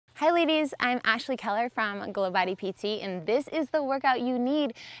Hi ladies, I'm Ashley Keller from GlowBodyPT, and this is the workout you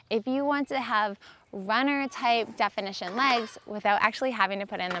need if you want to have runner type definition legs without actually having to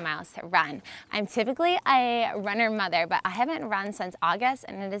put in the miles to run. I'm typically a runner mother, but I haven't run since August,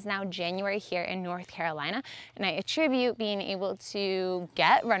 and it is now January here in North Carolina, and I attribute being able to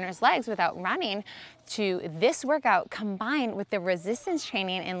get runner's legs without running to this workout combined with the resistance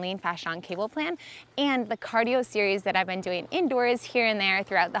training and lean fast strong cable plan and the cardio series that I've been doing indoors here and there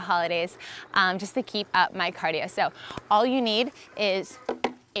throughout the holidays, just to keep up my cardio. So all you need is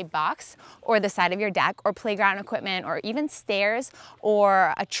a box or the side of your deck or playground equipment or even stairs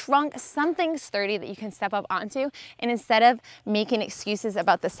or a trunk, something sturdy that you can step up onto. And instead of making excuses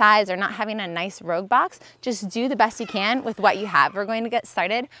about the size or not having a nice rogue box, just do the best you can with what you have. We're going to get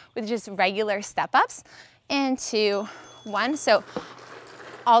started with just regular step ups into one. So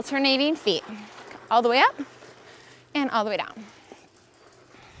alternating feet all the way up and all the way down.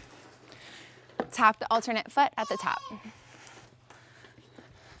 Tap the alternate foot at the top.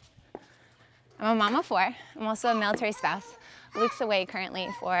 I'm a mom of 4. I'm also a military spouse. Luke's away currently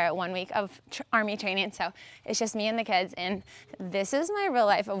for 1 week of Army training, so it's just me and the kids, and this is my real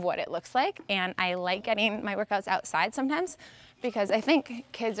life of what it looks like. And I like getting my workouts outside sometimes because I think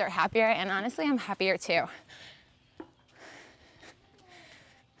kids are happier, and honestly, I'm happier too.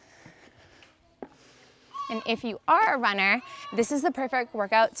 And if you are a runner, this is the perfect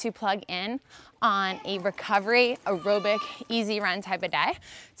workout to plug in on a recovery, aerobic, easy run type of day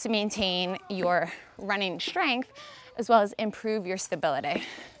to maintain your running strength as well as improve your stability.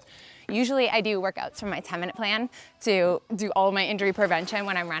 Usually I do workouts from my 10-minute plan to do all of my injury prevention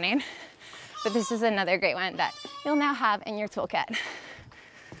when I'm running, but this is another great one that you'll now have in your toolkit.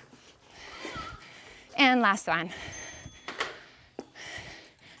 And last one.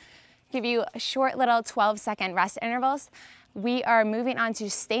 Give you short little 12-second rest intervals. We are moving on to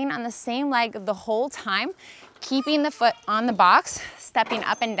staying on the same leg the whole time, keeping the foot on the box, stepping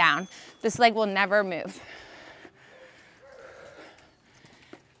up and down. This leg will never move.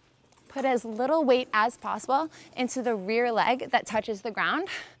 Put as little weight as possible into the rear leg that touches the ground.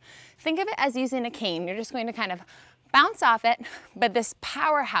 Think of it as using a cane. You're just going to kind of bounce off it, but this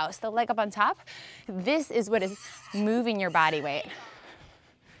powerhouse, the leg up on top, this is what is moving your body weight.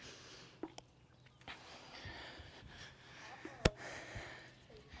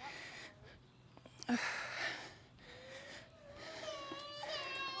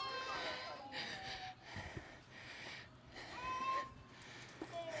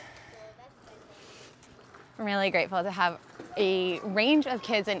 I'm really grateful to have a range of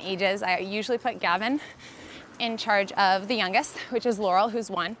kids and ages. I usually put Gavin in charge of the youngest, which is Laurel,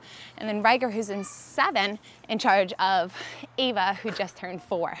 who's 1, and then Riker, who's in 7, in charge of Ava, who just turned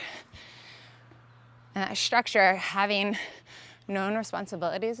 4. And that structure, having known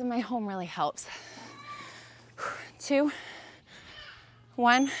responsibilities in my home, really helps. 2,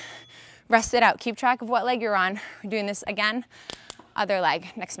 1, rest it out. Keep track of what leg you're on. We're doing this again, other leg,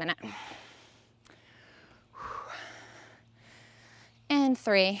 next minute. And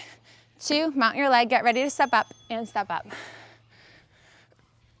 3, 2, mount your leg, get ready to step up and step up.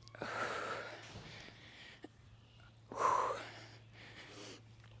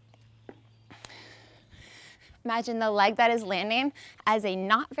 Imagine the leg that is landing as a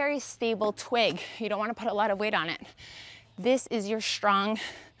not very stable twig. You don't want to put a lot of weight on it. This is your strong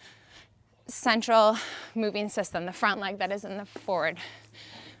central moving system, the front leg that is in the forward.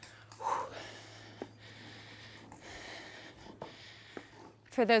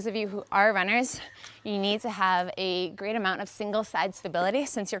 For those of you who are runners, you need to have a great amount of single side stability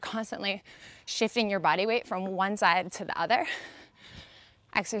since you're constantly shifting your body weight from one side to the other.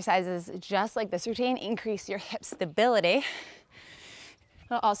 Exercises just like this routine increase your hip stability.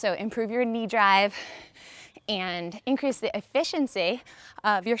 It'll also improve your knee drive and increase the efficiency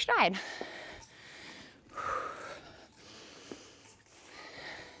of your stride.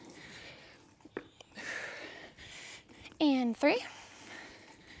 And 3,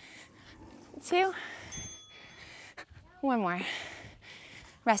 2, 1 more.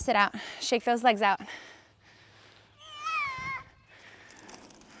 Rest it out. Shake those legs out.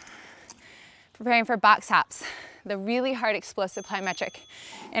 Preparing for box hops. The really hard explosive plyometric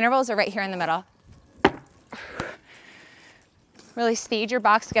intervals are right here in the middle. Really stage your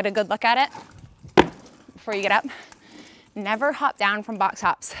box, get a good look at it before you get up. Never hop down from box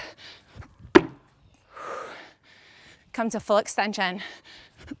hops. Come to full extension.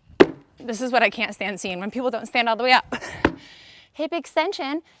 This is what I can't stand seeing, when people don't stand all the way up. Hip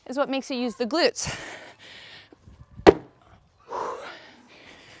extension is what makes you use the glutes.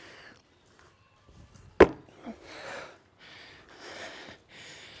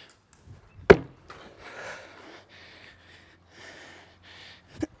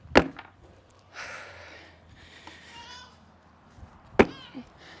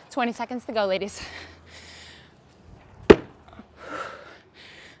 20 seconds to go, ladies.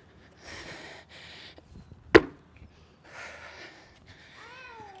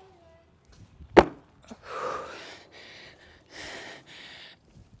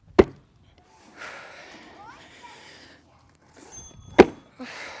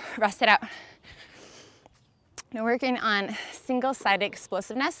 Rest it out. Now working on single-sided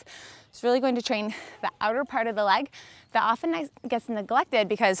explosiveness. It's really going to train the outer part of the leg that often gets neglected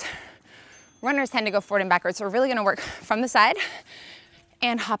because runners tend to go forward and backwards. So we're really gonna work from the side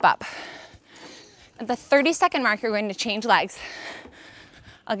and hop up. At the 30-second mark, you're going to change legs.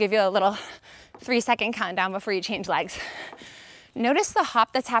 I'll give you a little 3-second countdown before you change legs. Notice the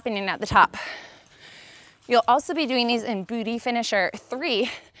hop that's happening at the top. You'll also be doing these in booty finisher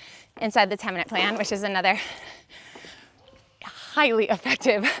 3 inside the 10-minute plan, which is another highly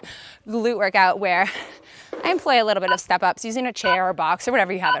effective glute workout where I employ a little bit of step ups using a chair or box or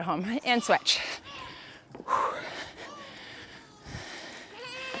whatever you have at home and switch.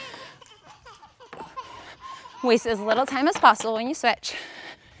 Waste as little time as possible when you switch.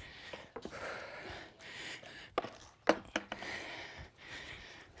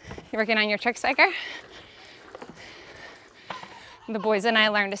 You're working on your trick spiker. The boys and I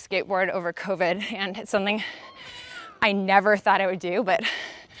learned to skateboard over COVID, and it's something I never thought I would do, but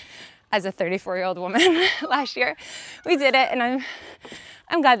as a 34-year-old woman last year, we did it, and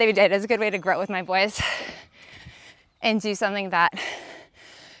I'm glad that we did. It's a good way to grow with my boys and do something that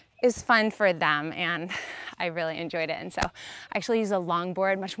is fun for them, and I really enjoyed it. And so I actually use a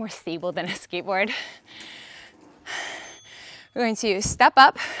longboard, much more stable than a skateboard. We're going to step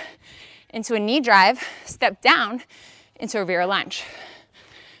up into a knee drive, step down into a rear lunge.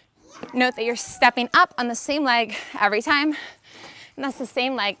 Note that you're stepping up on the same leg every time, and that's the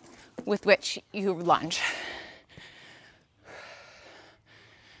same leg with which you lunge.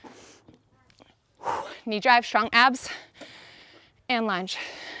 Knee drive, strong abs, and lunge.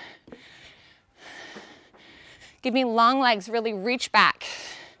 Give me long legs, really reach back.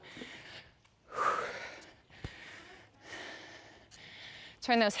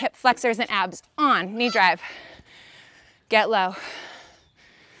 Turn those hip flexors and abs on, knee drive. Get low.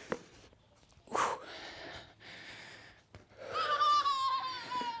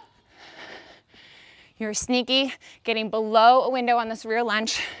 You're sneaky, getting below a window on this rear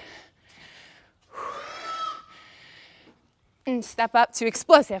lunge. And step up to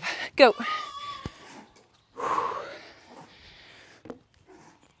explosive. Go.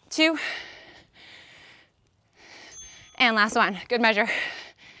 2. And last one. Good measure.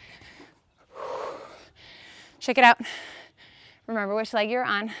 Shake it out. Remember which leg you're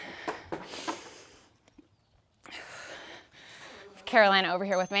on. Carolina over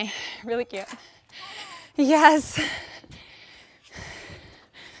here with me. Really cute. Yes.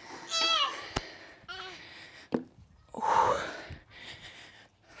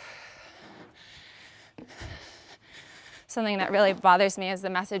 Something that really bothers me as the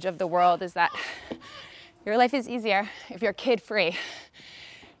message of the world is that your life is easier if you're kid-free,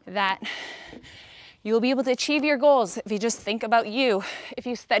 that you'll be able to achieve your goals if you just think about you, if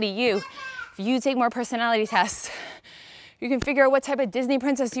you study you, if you take more personality tests. You can figure out what type of Disney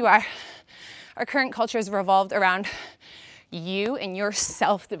princess you are. Our current culture is revolved around you and your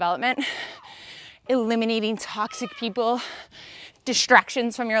self-development, eliminating toxic people,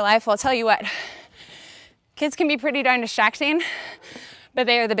 distractions from your life. Well, I'll tell you what, kids can be pretty darn distracting, but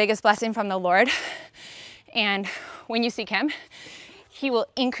they are the biggest blessing from the Lord. And when you seek Him, He will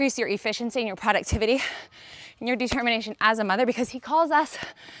increase your efficiency and your productivity and your determination as a mother, because He calls us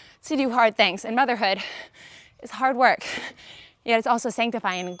to do hard things. And motherhood is hard work, yet it's also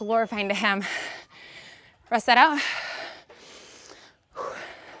sanctifying and glorifying to Him. Rest that out.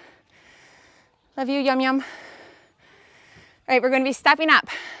 Love you, yum yum. All right, we're going to be stepping up,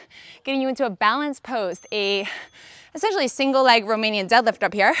 getting you into a balanced pose, essentially single leg Romanian deadlift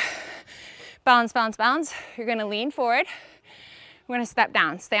up here. Balance, balance, balance. You're going to lean forward. We're going to step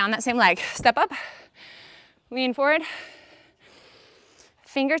down. Stay on that same leg. Step up, lean forward.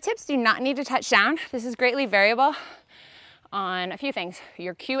 Fingertips do not need to touch down. This is greatly variable on a few things.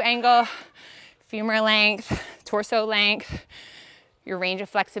 Your Q angle, femur length, torso length, your range of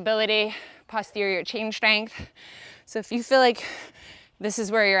flexibility, posterior chain strength. So if you feel like this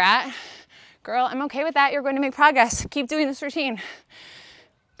is where you're at, girl, I'm okay with that. You're going to make progress. Keep doing this routine.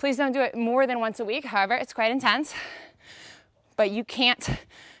 Please don't do it more than once a week. However, it's quite intense, but you can't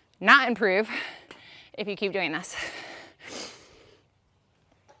not improve if you keep doing this.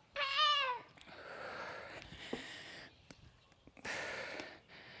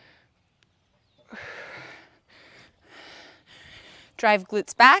 Drive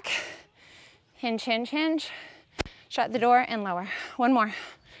glutes back, hinge, hinge, hinge, shut the door and lower. One more.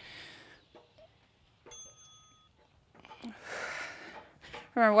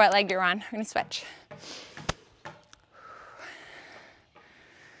 Remember what leg you're on. We're gonna switch.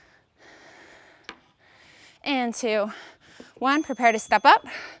 And 2, 1, prepare to step up.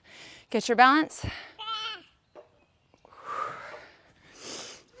 Get your balance.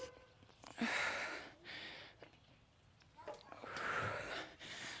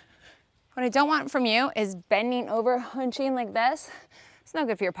 What I don't want from you is bending over, hunching like this. It's not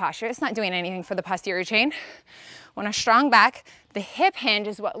good for your posture. It's not doing anything for the posterior chain. On a strong back, the hip hinge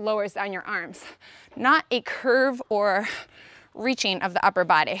is what lowers down your arms, not a curve or reaching of the upper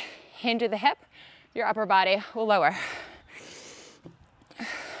body. Hinge of the hip, your upper body will lower.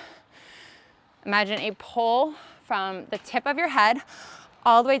 Imagine a pull from the tip of your head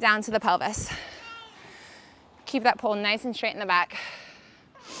all the way down to the pelvis. Keep that pull nice and straight in the back.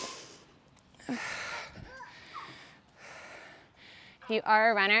 If you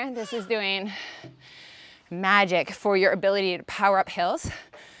are a runner, this is doing magic for your ability to power up hills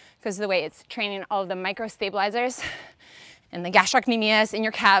because of the way it's training all of the micro stabilizers and the gastrocnemius in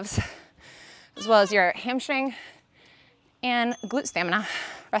your calves, as well as your hamstring and glute stamina.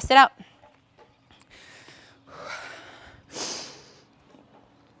 Rest it out.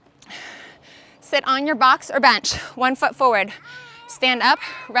 Sit on your box or bench, 1 foot forward. Stand up,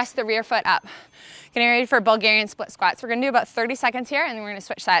 rest the rear foot up. Getting ready for Bulgarian split squats. We're gonna do about 30 seconds here and then we're gonna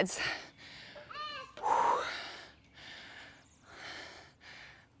switch sides.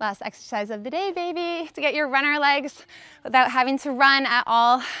 Last exercise of the day, baby, to get your runner legs without having to run at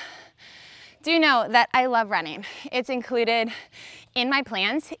all. Do know that I love running. It's included in my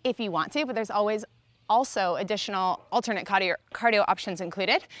plans if you want to, but there's always also additional alternate cardio options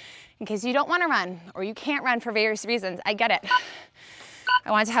included in case you don't want to run or you can't run for various reasons. I get it. I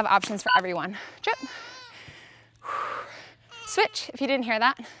wanted to have options for everyone. Drip. Switch, if you didn't hear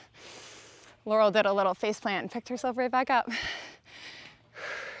that. Laurel did a little face plant and picked herself right back up.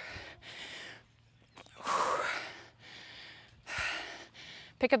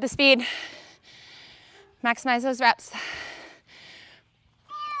 Pick up the speed. Maximize those reps.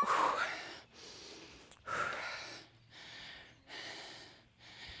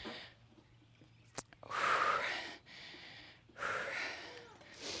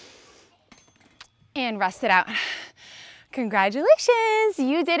 And rest it out. Congratulations,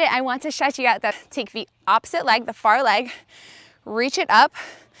 you did it. I want to stretch you out. Take the opposite leg, the far leg, reach it up,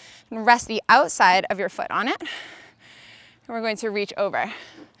 and rest the outside of your foot on it. And we're going to reach over.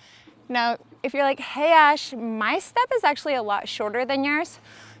 Now, if you're like, hey Ash, my step is actually a lot shorter than yours,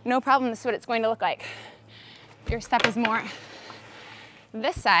 no problem, this is what it's going to look like. Your step is more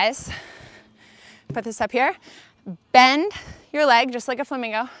this size. Put this up here, bend your leg just like a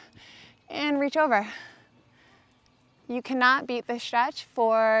flamingo, and reach over. You cannot beat this stretch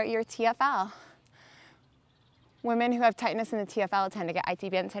for your TFL. Women who have tightness in the TFL tend to get IT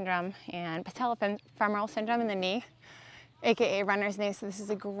band syndrome and patellofemoral syndrome in the knee, AKA runner's knee, so this is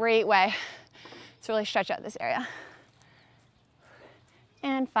a great way to really stretch out this area.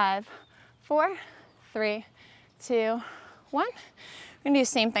 And 5, 4, 3, 2, 1. We're gonna do the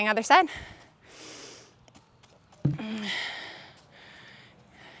same thing, other side.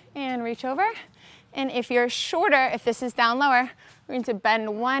 And reach over. And if you're shorter, if this is down lower, we're going to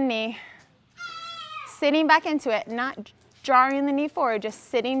bend one knee, sitting back into it, not jarring the knee forward, just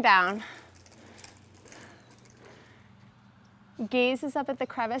sitting down. Gaze is up at the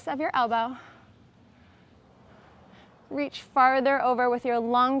crevice of your elbow. Reach farther over with your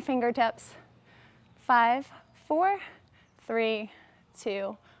long fingertips. 5, 4, 3,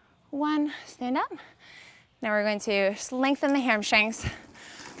 2, 1. Stand up. Now we're going to lengthen the hamstrings.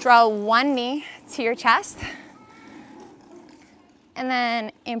 Draw one knee to your chest. And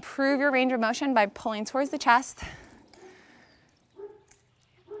then improve your range of motion by pulling towards the chest.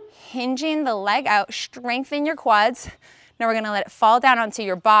 Hinging the leg out, strengthen your quads. Now we're gonna let it fall down onto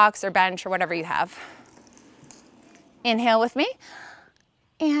your box or bench or whatever you have. Inhale with me,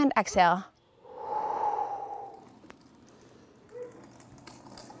 and exhale.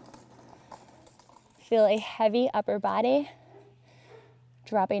 Feel a heavy upper body,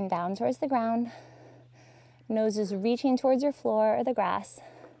 dropping down towards the ground. Nose is reaching towards your floor or the grass.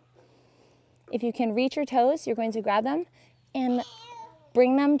 If you can reach your toes, you're going to grab them and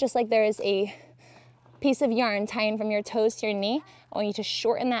bring them just like there is a piece of yarn tying from your toes to your knee. I want you to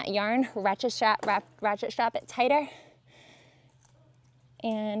shorten that yarn, ratchet strap it tighter,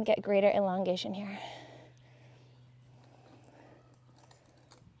 and get greater elongation here.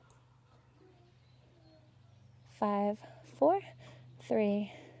 Five, 4,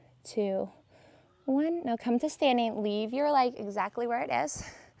 3, 2, 1. Now come to standing. Leave your leg exactly where it is.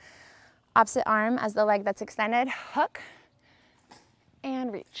 Opposite arm as the leg that's extended. Hook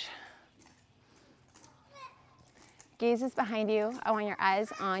and reach. Gaze is behind you. I want your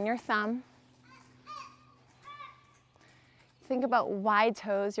eyes on your thumb. Think about wide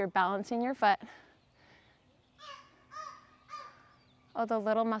toes. You're balancing your foot. All the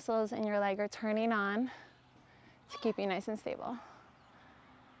little muscles in your leg are turning on to keep you nice and stable.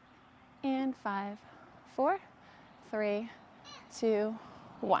 And 5, 4, 3, 2,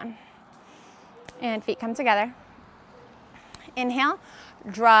 1. And feet come together. Inhale,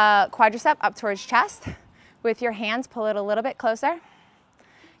 draw quadricep up towards chest. With your hands, pull it a little bit closer.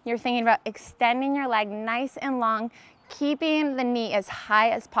 You're thinking about extending your leg nice and long, keeping the knee as high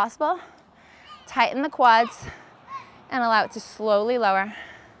as possible. Tighten the quads and allow it to slowly lower.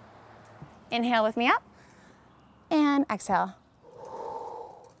 Inhale with me up and exhale.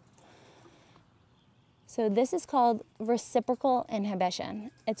 So this is called reciprocal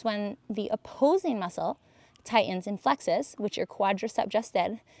inhibition. It's when the opposing muscle tightens and flexes, which your quadricep just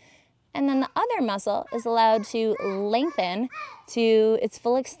did, and then the other muscle is allowed to lengthen to its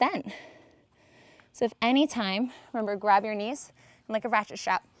full extent. So if any time, remember, grab your knees like a ratchet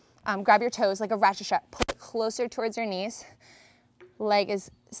strap. Grab your toes like a ratchet strap. Pull it closer towards your knees. Leg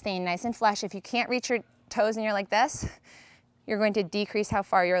is staying nice and flush. If you can't reach your toes and you're like this, you're going to decrease how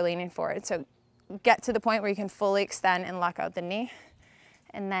far you're leaning forward. So get to the point where you can fully extend and lock out the knee,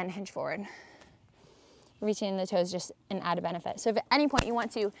 and then hinge forward. Reaching the toes just an added benefit. So if at any point you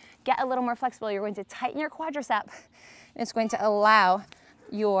want to get a little more flexible, you're going to tighten your quadricep, and it's going to allow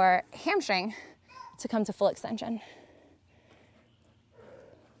your hamstring to come to full extension.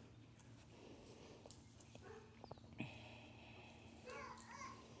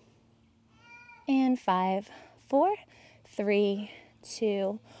 And 5, 4, 3,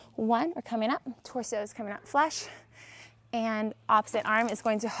 2, 1. We're coming up. Torso is coming up flush. And opposite arm is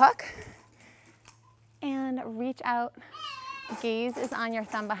going to hook and reach out. Gaze is on your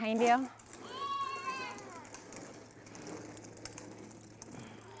thumb behind you.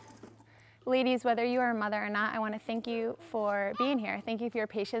 Ladies, whether you are a mother or not, I want to thank you for being here. Thank you for your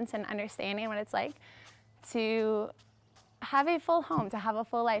patience and understanding what it's like to have a full home, to have a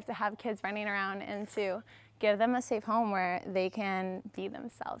full life, to have kids running around, and to give them a safe home where they can be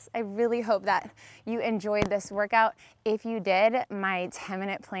themselves. I really hope that you enjoyed this workout. If you did, my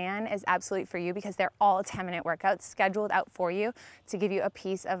 10-minute plan is absolute for you, because they're all 10-minute workouts scheduled out for you to give you a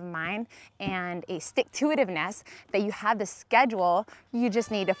peace of mind and a stick-to-itiveness that you have the schedule. You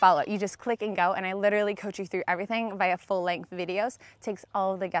just need to follow it. You just click and go, and I literally coach you through everything via full-length videos. Takes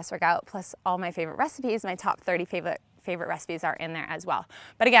all of the guesswork out, plus all my favorite recipes. My top 30 favorite recipes are in there as well.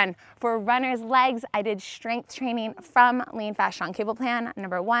 But again, for runners' legs, I did strength training from Lean Fast Strong Cable Plan,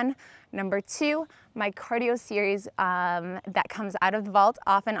 number 1. Number 2, my cardio series that comes out of the vault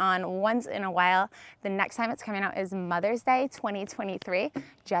off and on once in a while. The next time it's coming out is Mother's Day 2023,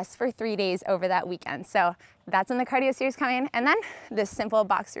 just for 3 days over that weekend. So that's when the cardio series coming, and then this simple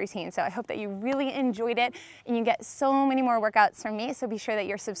box routine. So I hope that you really enjoyed it, and you get so many more workouts from me. So be sure that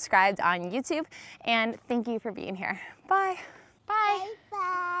you're subscribed on YouTube, and thank you for being here. Bye. Bye.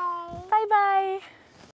 Bye. Bye. Bye.